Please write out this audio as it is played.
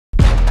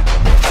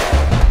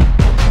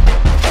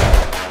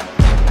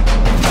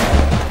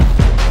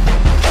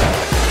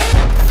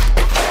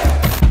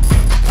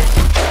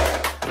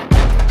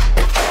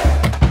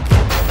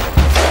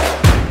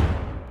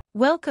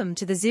Welcome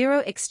to the Zero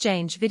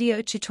Exchange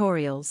video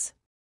tutorials.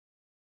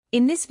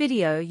 In this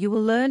video you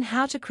will learn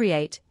how to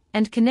create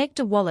and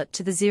connect a wallet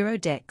to the Zero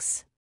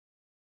DEX.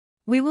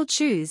 We will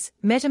choose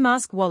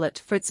Metamask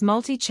wallet for its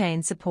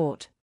multi-chain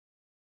support.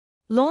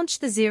 Launch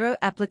the Zero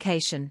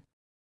application.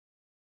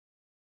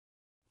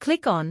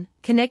 Click on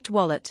Connect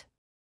Wallet.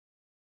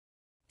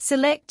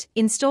 Select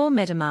Install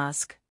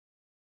Metamask.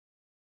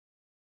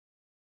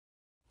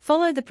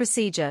 Follow the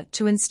procedure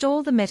to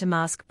install the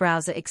Metamask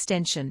browser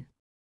extension.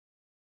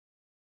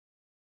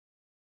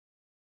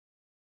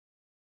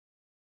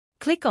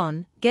 Click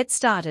on Get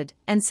Started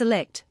and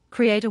select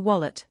Create a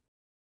Wallet.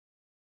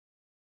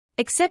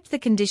 Accept the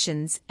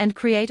conditions and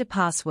create a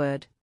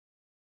password.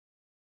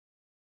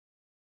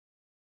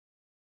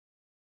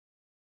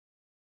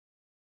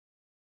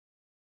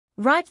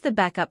 Write the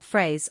backup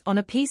phrase on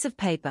a piece of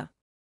paper.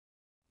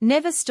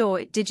 Never store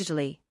it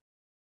digitally.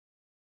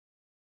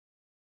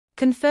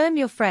 Confirm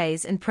your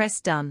phrase and press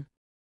Done.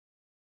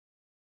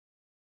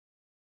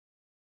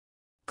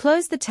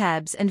 Close the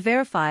tabs and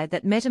verify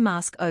that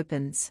Metamask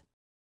opens.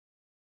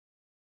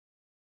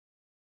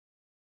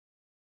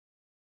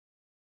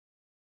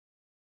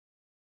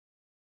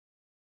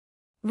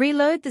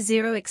 Reload the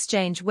Zero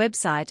Exchange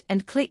website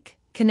and click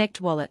Connect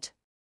Wallet.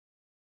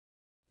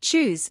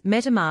 Choose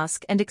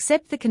Metamask and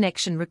accept the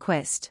connection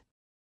request.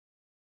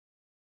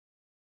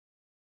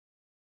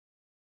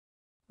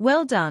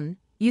 Well done,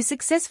 you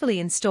successfully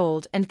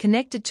installed and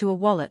connected to a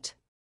wallet.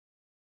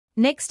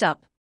 Next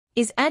up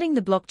is adding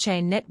the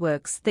blockchain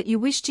networks that you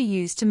wish to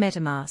use to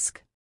Metamask.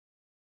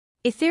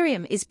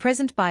 Ethereum is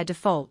present by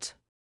default.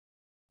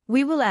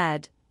 We will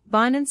add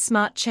Binance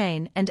Smart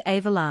Chain and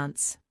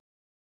Avalanche.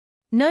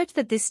 Note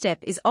that this step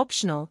is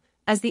optional,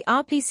 as the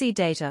RPC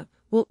data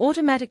will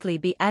automatically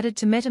be added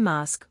to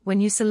Metamask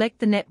when you select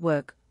the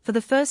network for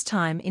the first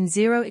time in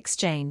Zero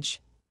Exchange.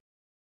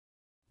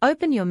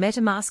 Open your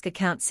Metamask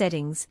account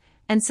settings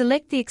and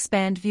select the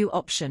Expand View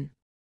option.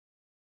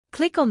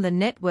 Click on the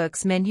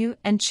Networks menu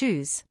and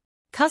choose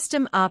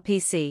Custom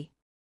RPC.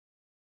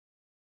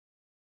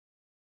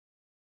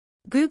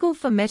 Google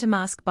for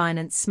Metamask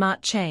Binance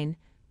Smart Chain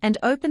and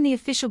open the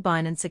official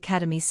Binance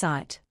Academy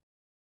site.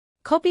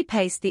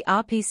 Copy-paste the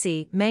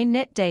RPC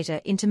mainnet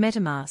data into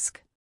Metamask.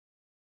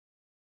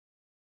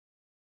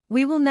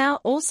 We will now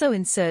also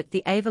insert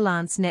the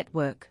Avalanche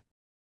network.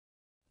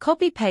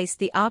 Copy-paste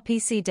the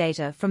RPC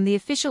data from the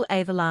official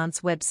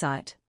Avalanche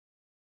website.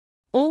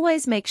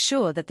 Always make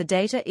sure that the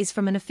data is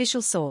from an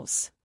official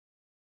source.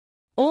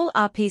 All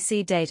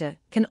RPC data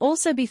can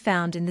also be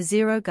found in the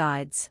Zero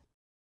guides.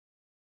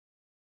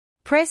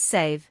 Press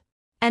Save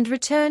and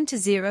return to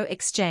Zero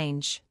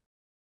Exchange.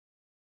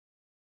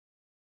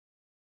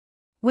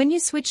 When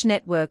you switch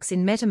networks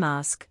in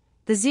Metamask,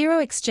 the Zero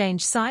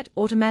Exchange site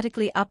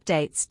automatically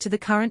updates to the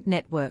current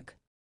network.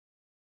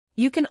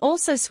 You can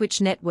also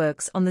switch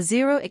networks on the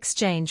Zero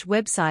Exchange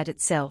website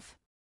itself.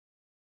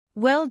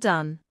 Well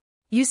done!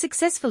 You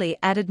successfully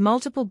added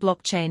multiple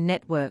blockchain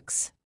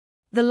networks.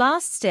 The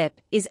last step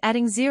is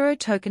adding Zero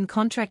token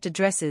contract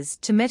addresses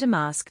to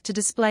Metamask to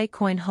display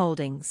coin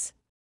holdings.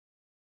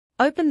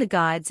 Open the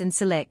guides and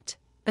select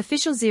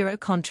Official Zero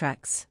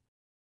Contracts.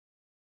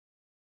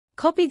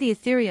 Copy the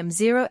Ethereum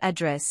Zero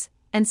address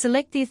and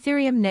select the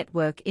Ethereum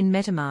network in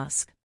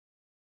Metamask.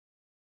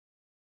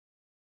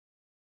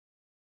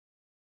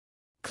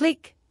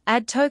 Click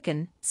Add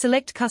Token,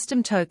 select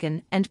Custom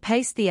Token and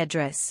paste the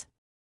address.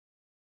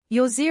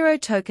 Your Zero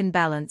token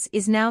balance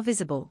is now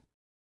visible.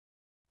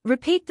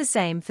 Repeat the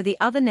same for the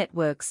other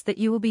networks that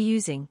you will be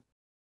using.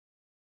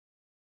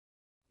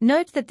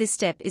 Note that this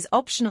step is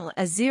optional,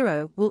 as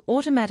Zero will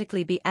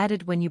automatically be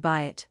added when you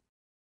buy it.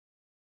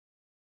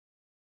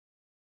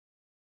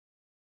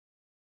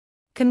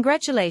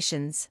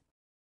 Congratulations!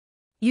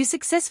 You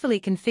successfully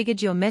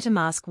configured your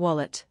Metamask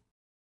wallet.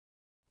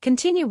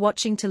 Continue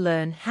watching to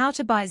learn how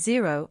to buy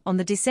Zero on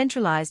the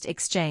decentralized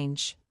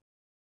exchange.